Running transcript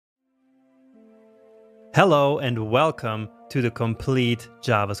Hello and welcome to the complete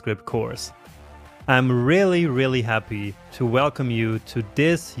JavaScript course. I'm really happy to welcome you to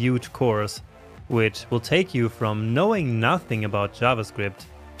this huge course, which will take you from knowing nothing about JavaScript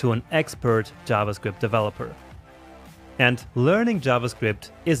to an expert JavaScript developer. And learning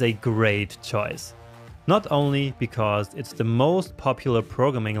JavaScript is a great choice, not only because it's the most popular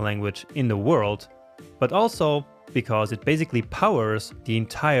programming language in the world, but also because it basically powers the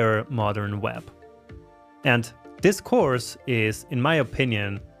entire modern web. And this course is, in my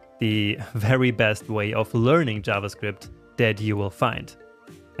opinion, the very best way of learning JavaScript that you will find.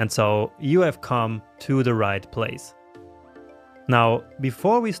 And so you have come to the right place. Now,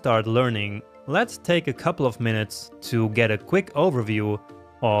 before we start learning, let's take a couple of minutes to get a quick overview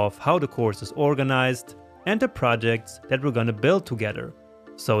of how the course is organized and the projects that we're going to build together,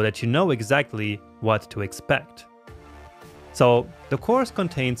 so that you know exactly what to expect. So the course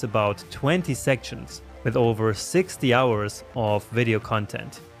contains about 20 sections with over 60 hours of video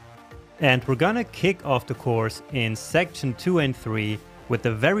content. And we're gonna kick off the course in section 2 and 3 with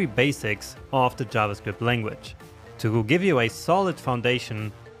the very basics of the JavaScript language, to give you a solid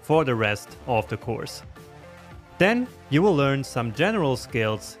foundation for the rest of the course. Then you will learn some general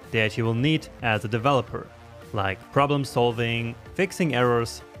skills that you will need as a developer, like problem solving, fixing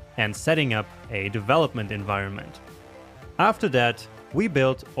errors, and setting up a development environment. After that, we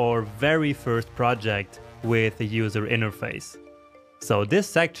built our very first project with the user interface. So this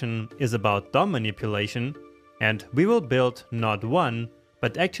section is about DOM manipulation, and we will build not one,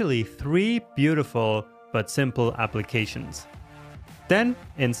 but actually 3 beautiful but simple applications. Then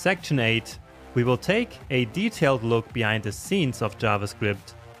in section 8, we will take a detailed look behind the scenes of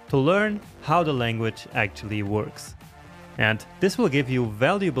JavaScript to learn how the language actually works. And this will give you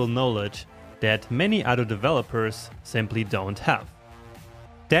valuable knowledge that many other developers simply don't have.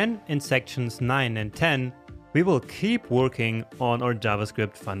 Then in sections 9 and 10, we will keep working on our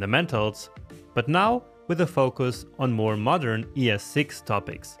JavaScript fundamentals, but now with a focus on more modern ES6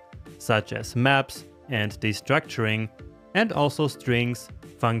 topics, such as maps and destructuring, and also strings,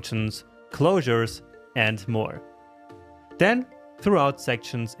 functions, closures, and more. Then, throughout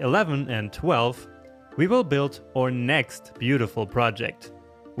sections 11 and 12, we will build our next beautiful project,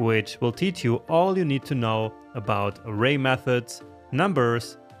 which will teach you all you need to know about array methods,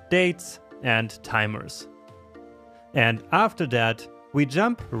 numbers, dates, and timers. And after that, we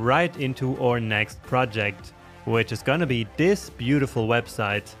jump right into our next project, which is gonna be this beautiful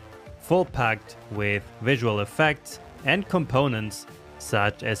website, full packed with visual effects and components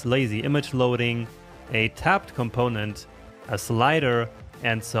such as lazy image loading, a tabbed component, a slider,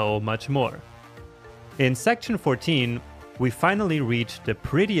 and so much more. In section 14, we finally reach the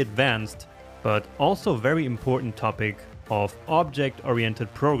pretty advanced, but also very important topic of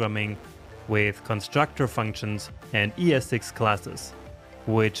object-oriented programming with constructor functions and ES6 classes,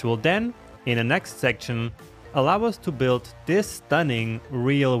 which will then, in the next section, allow us to build this stunning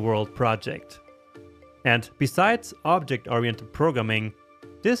real-world project. And besides object-oriented programming,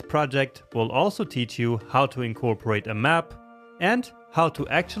 this project will also teach you how to incorporate a map and how to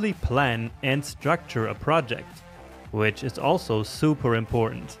actually plan and structure a project, which is also super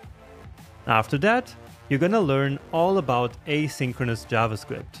important. After that, you're gonna learn all about asynchronous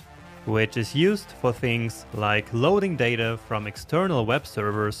JavaScript, which is used for things like loading data from external web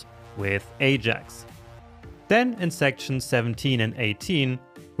servers with Ajax. Then in sections 17 and 18,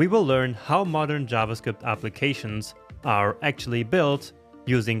 we will learn how modern JavaScript applications are actually built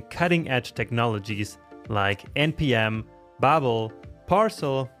using cutting-edge technologies like NPM, Babel,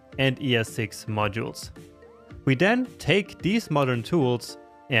 Parcel, and ES6 modules. We then take these modern tools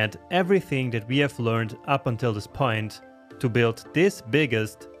and everything that we have learned up until this point to build this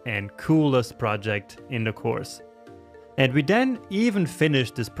biggest and coolest project in the course. And we then even finish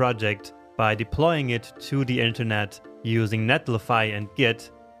this project by deploying it to the internet using Netlify and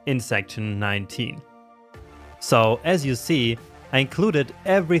Git in section 19. So as you see, I included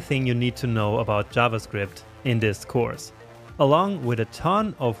everything you need to know about JavaScript in this course, along with a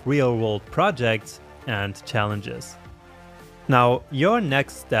ton of real-world projects and challenges. Now, your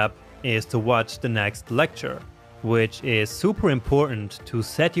next step is to watch the next lecture, which is super important to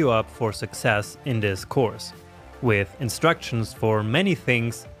set you up for success in this course, with instructions for many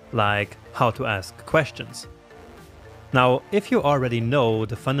things like how to ask questions. Now, if you already know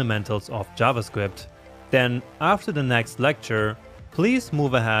the fundamentals of JavaScript, then after the next lecture, please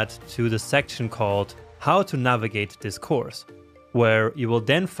move ahead to the section called How to Navigate this course, where you will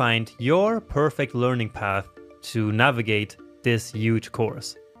then find your perfect learning path to navigate this huge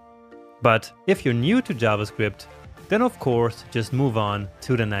course. But if you're new to JavaScript, then of course just move on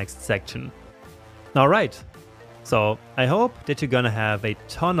to the next section. Alright, so I hope that you're gonna have a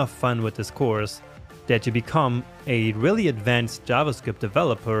ton of fun with this course, that you become a really advanced JavaScript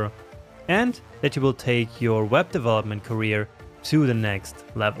developer, and that you will take your web development career to the next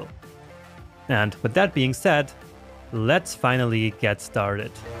level. And with that being said, let's finally get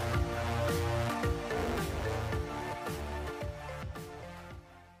started.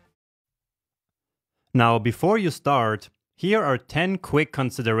 Now, before you start, here are 10 quick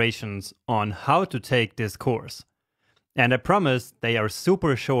considerations on how to take this course. And I promise they are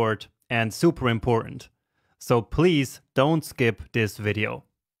super short and super important. So please don't skip this video.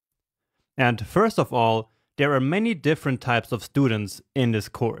 And first of all, there are many different types of students in this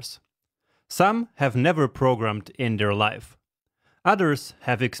course. Some have never programmed in their life. Others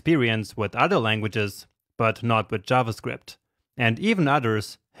have experience with other languages, but not with JavaScript. And even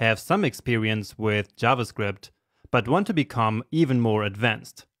others have some experience with JavaScript, but want to become even more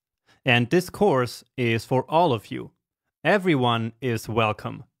advanced. And this course is for all of you. Everyone is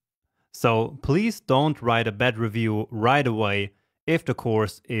welcome. So please don't write a bad review right away if the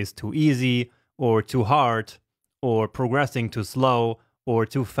course is too easy or too hard or progressing too slow or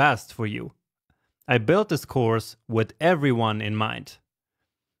too fast for you. I built this course with everyone in mind.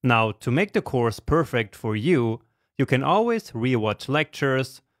 Now, to make the course perfect for you, you can always rewatch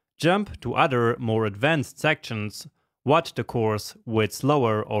lectures, jump to other more advanced sections, watch the course with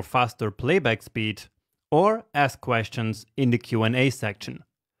slower or faster playback speed, or ask questions in the Q&A section.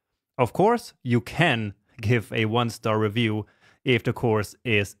 Of course, you can give a 1-star review if the course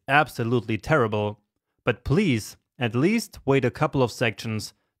is absolutely terrible, but please at least wait a couple of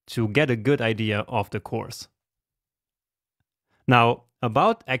sections to get a good idea of the course. Now,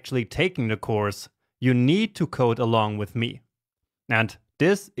 about actually taking the course, you need to code along with me. And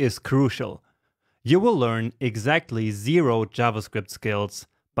this is crucial. You will learn exactly 0 JavaScript skills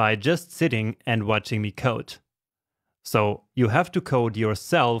by just sitting and watching me code. So you have to code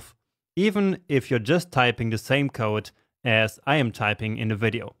yourself, even if you're just typing the same code as I am typing in the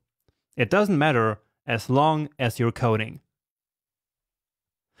video. It doesn't matter as long as you're coding.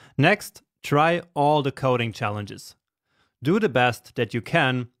 Next, try all the coding challenges. Do the best that you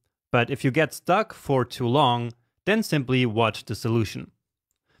can, but if you get stuck for too long, then simply watch the solution.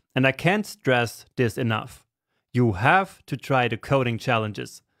 And I can't stress this enough. You have to try the coding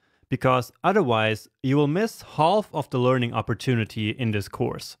challenges, because otherwise you will miss half of the learning opportunity in this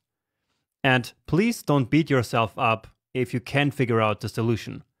course. And please don't beat yourself up if you can't figure out the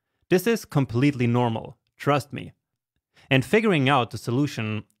solution. This is completely normal, trust me. And figuring out the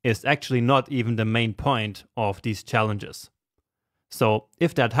solution is actually not even the main point of these challenges. So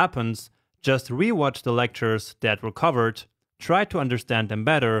if that happens, just rewatch the lectures that were covered, try to understand them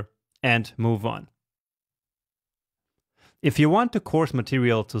better, and move on. If you want the course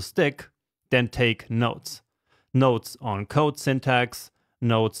material to stick, then take notes. Notes on code syntax,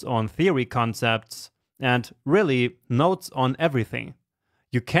 notes on theory concepts, and really notes on everything.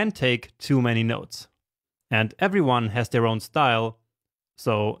 You can't take too many notes. And everyone has their own style,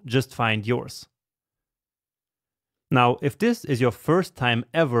 so just find yours. Now, if this is your first time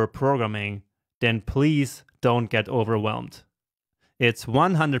ever programming, then please don't get overwhelmed. It's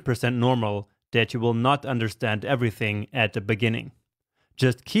 100% normal that you will not understand everything at the beginning.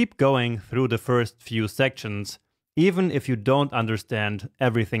 Just keep going through the first few sections, even if you don't understand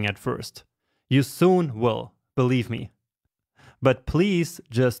everything at first. You soon will, believe me. But please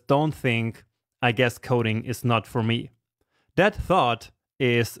just don't think, I guess coding is not for me. That thought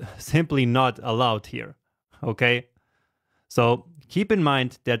is simply not allowed here, okay? So keep in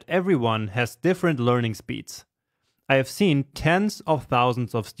mind that everyone has different learning speeds. I have seen tens of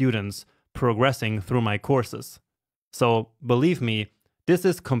thousands of students progressing through my courses. So believe me, this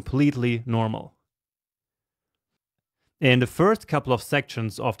is completely normal. In the first couple of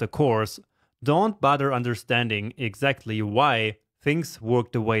sections of the course, don't bother understanding exactly why things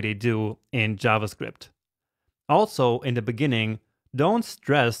work the way they do in JavaScript. Also, in the beginning, don't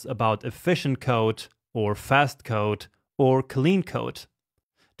stress about efficient code or fast code or clean code.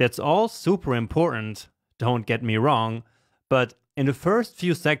 That's all super important, don't get me wrong, but in the first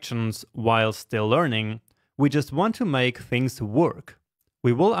few sections, while still learning, we just want to make things work.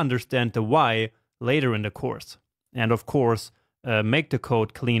 We will understand the why later in the course, and of course, make the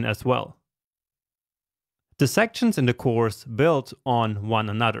code clean as well. The sections in the course build on one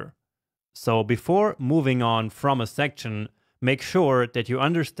another. So before moving on from a section, make sure that you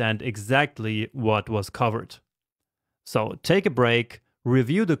understand exactly what was covered. So take a break,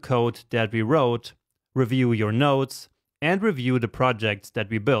 review the code that we wrote, review your notes, and review the projects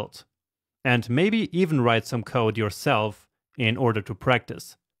that we built. And maybe even write some code yourself in order to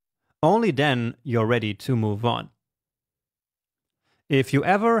practice. Only then you're ready to move on. If you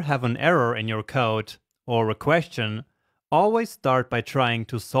ever have an error in your code or a question, always start by trying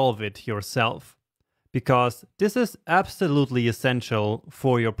to solve it yourself, because this is absolutely essential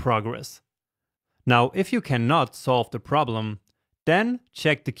for your progress. Now, if you cannot solve the problem, then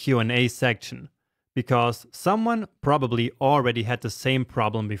check the Q&A section, because someone probably already had the same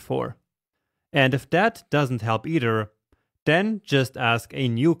problem before. And if that doesn't help either, then just ask a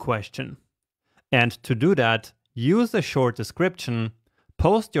new question. And to do that, use a short description,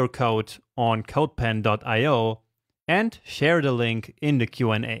 post your code on codepen.io, and share the link in the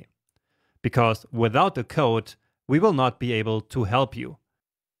Q&A. Because without the code, we will not be able to help you.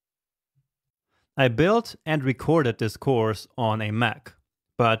 I built and recorded this course on a Mac,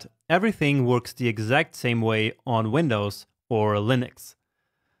 but everything works the exact same way on Windows or Linux.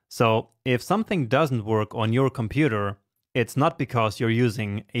 So if something doesn't work on your computer, it's not because you're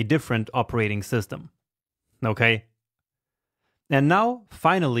using a different operating system. Okay? And now,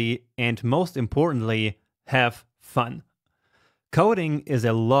 finally, and most importantly, have fun. Coding is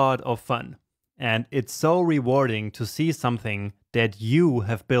a lot of fun, and it's so rewarding to see something that you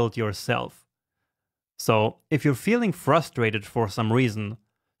have built yourself. So if you're feeling frustrated for some reason,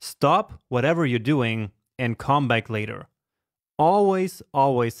 stop whatever you're doing and come back later. Always,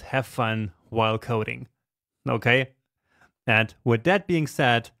 always have fun while coding. Okay? And with that being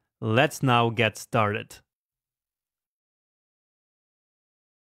said, let's now get started.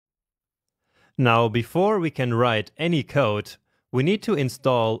 Now, before we can write any code, we need to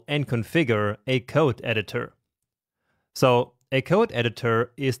install and configure a code editor. So, a code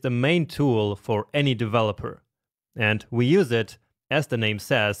editor is the main tool for any developer, and we use it, as the name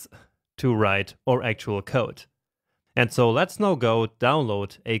says, to write our actual code. And so let's now go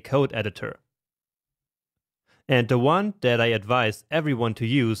download a code editor. And the one that I advise everyone to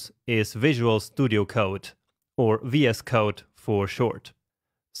use is Visual Studio Code, or VS Code for short.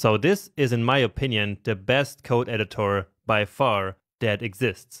 So this is, in my opinion, the best code editor by far that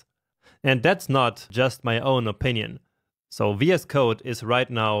exists. And that's not just my own opinion. So VS Code is right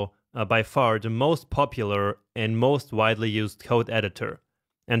now by far the most popular and most widely used code editor.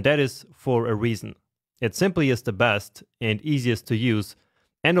 And that is for a reason. It simply is the best and easiest to use,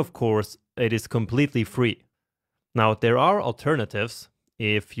 and of course, it is completely free. Now, there are alternatives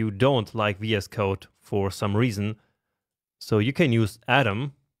if you don't like VS Code for some reason. So you can use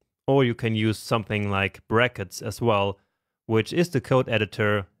Atom, or you can use something like Brackets as well, which is the code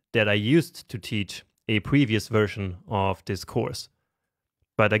editor that I used to teach a previous version of this course.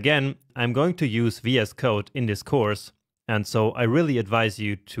 But again, I'm going to use VS Code in this course, and so I really advise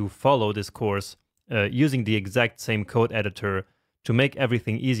you to follow this course using the exact same code editor to make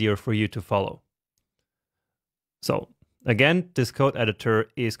everything easier for you to follow. So again, this code editor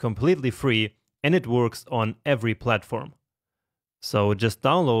is completely free and it works on every platform. So just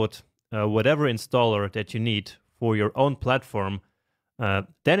download whatever installer that you need for your own platform,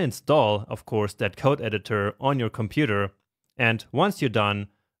 then install, of course, that code editor on your computer. And once you're done,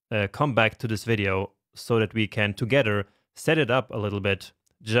 come back to this video so that we can together set it up a little bit,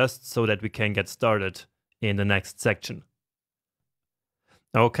 just so that we can get started in the next section.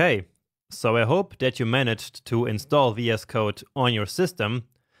 Okay, so I hope that you managed to install VS Code on your system,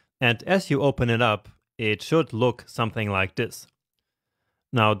 and as you open it up, it should look something like this.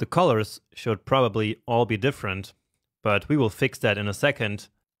 Now, the colors should probably all be different, but we will fix that in a second.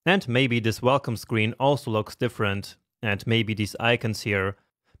 And maybe this welcome screen also looks different, and maybe these icons here,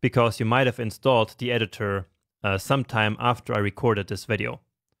 because you might have installed the editor sometime after I recorded this video.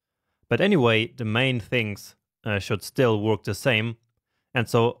 But anyway, the main things should still work the same. And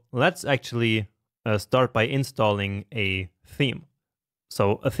so let's actually start by installing a theme.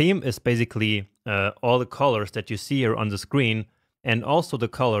 So a theme is basically all the colors that you see here on the screen, and also the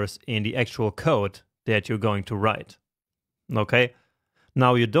colors in the actual code that you're going to write. Okay?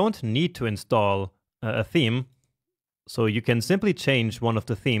 Now you don't need to install a theme, so you can simply change one of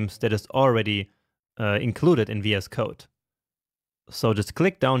the themes that is already included in VS Code. So just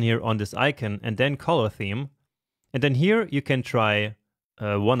click down here on this icon and then color theme, and then here you can try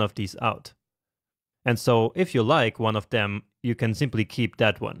one of these out. And so if you like one of them, you can simply keep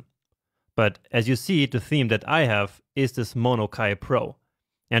that one. But as you see, the theme that I have is this Monokai Pro.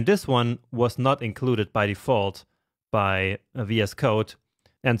 And this one was not included by default by VS Code.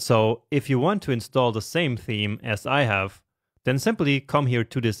 And so if you want to install the same theme as I have, then simply come here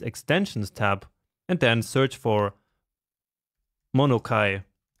to this Extensions tab and then search for Monokai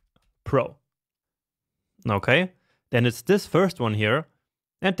Pro. Okay, then it's this first one here.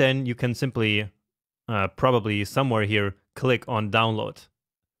 And then you can simply, probably somewhere here, click on download.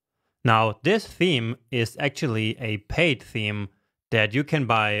 Now, this theme is actually a paid theme that you can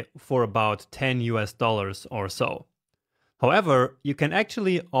buy for about $10 or so. However, you can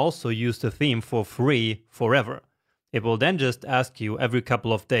actually also use the theme for free forever. It will then just ask you every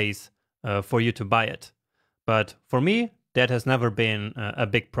couple of days for you to buy it. But for me, that has never been a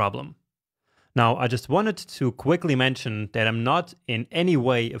big problem. Now, I just wanted to quickly mention that I'm not in any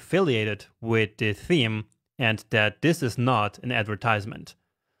way affiliated with the theme and that this is not an advertisement.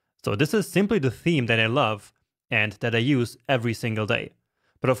 So this is simply the theme that I love and that I use every single day.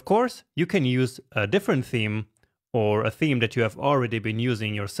 But of course, you can use a different theme or a theme that you have already been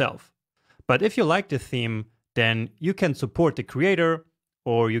using yourself. But if you like the theme, then you can support the creator,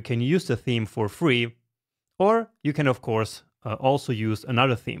 or you can use the theme for free, or you can of course also use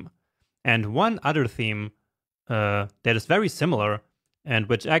another theme. And one other theme that is very similar and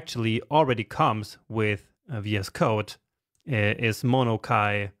which actually already comes with VS Code is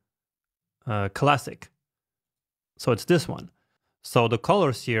Monokai Classic. So it's this one. So the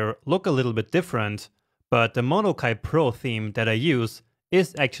colors here look a little bit different, but the Monokai Pro theme that I use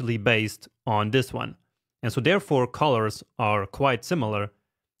is actually based on this one. And so therefore colors are quite similar.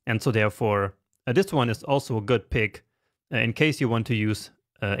 And so therefore this one is also a good pick in case you want to use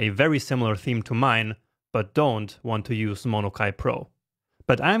a very similar theme to mine, but don't want to use Monokai Pro.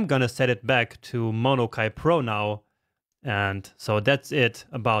 But I'm gonna set it back to Monokai Pro now. And so that's it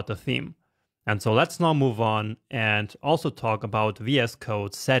about the theme. And so let's now move on and also talk about VS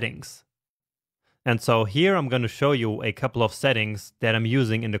Code settings. And so here I'm going to show you a couple of settings that I'm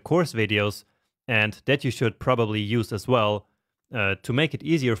using in the course videos and that you should probably use as well to make it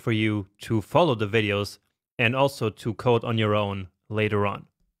easier for you to follow the videos and also to code on your own later on.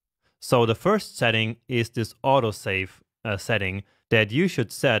 So the first setting is this autosave setting that you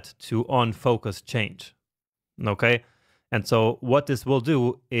should set to on focus change. Okay? And so what this will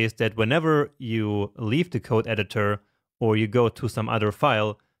do is that whenever you leave the code editor or you go to some other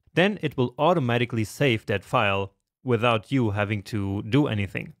file, then it will automatically save that file without you having to do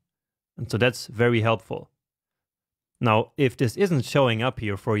anything. And so that's very helpful. Now, if this isn't showing up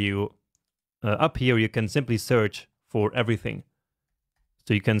here for you, up here you can simply search for everything.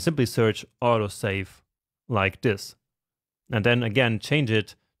 So you can simply search autosave like this. And then again, change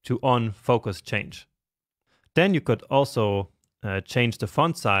it to on focus change. Then you could also change the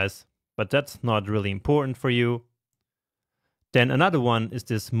font size, but that's not really important for you. Then another one is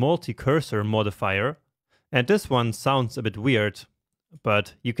this multi-cursor modifier. And this one sounds a bit weird,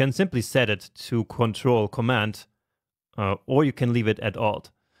 but you can simply set it to Control Command, or you can leave it at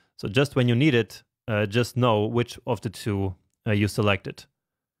Alt. So just when you need it, just know which of the two you selected.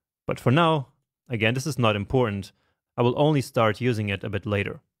 But for now, again, this is not important. I will only start using it a bit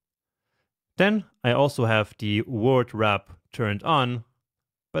later. Then I also have the word wrap turned on,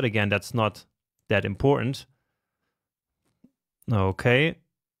 but again, that's not that important. Okay,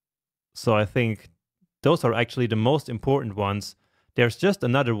 so I think those are actually the most important ones. There's just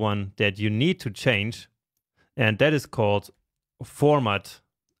another one that you need to change, and that is called format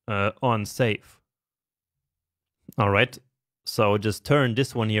on save. All right, so just turn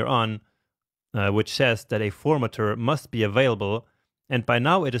this one here on, which says that a formatter must be available, and by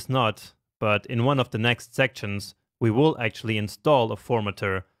now it is not. But in one of the next sections, we will actually install a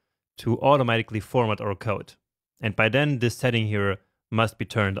formatter to automatically format our code. And by then, this setting here must be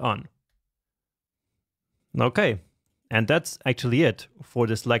turned on. Okay, and that's actually it for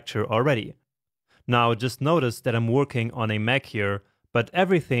this lecture already. Now, just notice that I'm working on a Mac here, but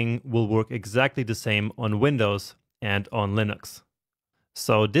everything will work exactly the same on Windows and on Linux.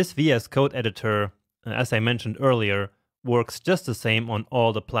 So this VS Code editor, as I mentioned earlier, works just the same on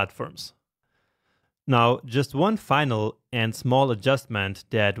all the platforms. Now, just one final and small adjustment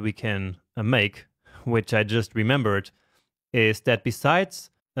that we can make, which I just remembered, is that besides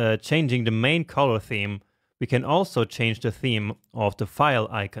changing the main color theme, we can also change the theme of the file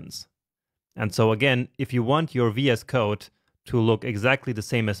icons. And so again, if you want your VS Code to look exactly the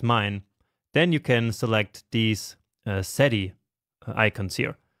same as mine, then you can select these SETI icons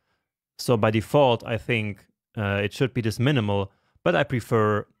here. So by default, I think it should be this minimal, but I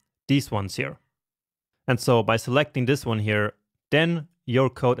prefer these ones here. And so by selecting this one here, then your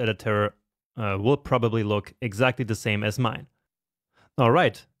code editor will probably look exactly the same as mine. All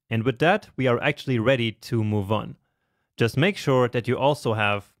right, and with that, we are actually ready to move on. Just make sure that you also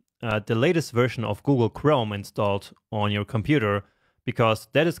have the latest version of Google Chrome installed on your computer, because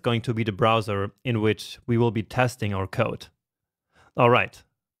that is going to be the browser in which we will be testing our code. All right,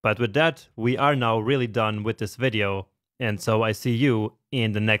 but with that, we are now really done with this video, and so I see you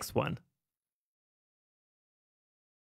in the next one.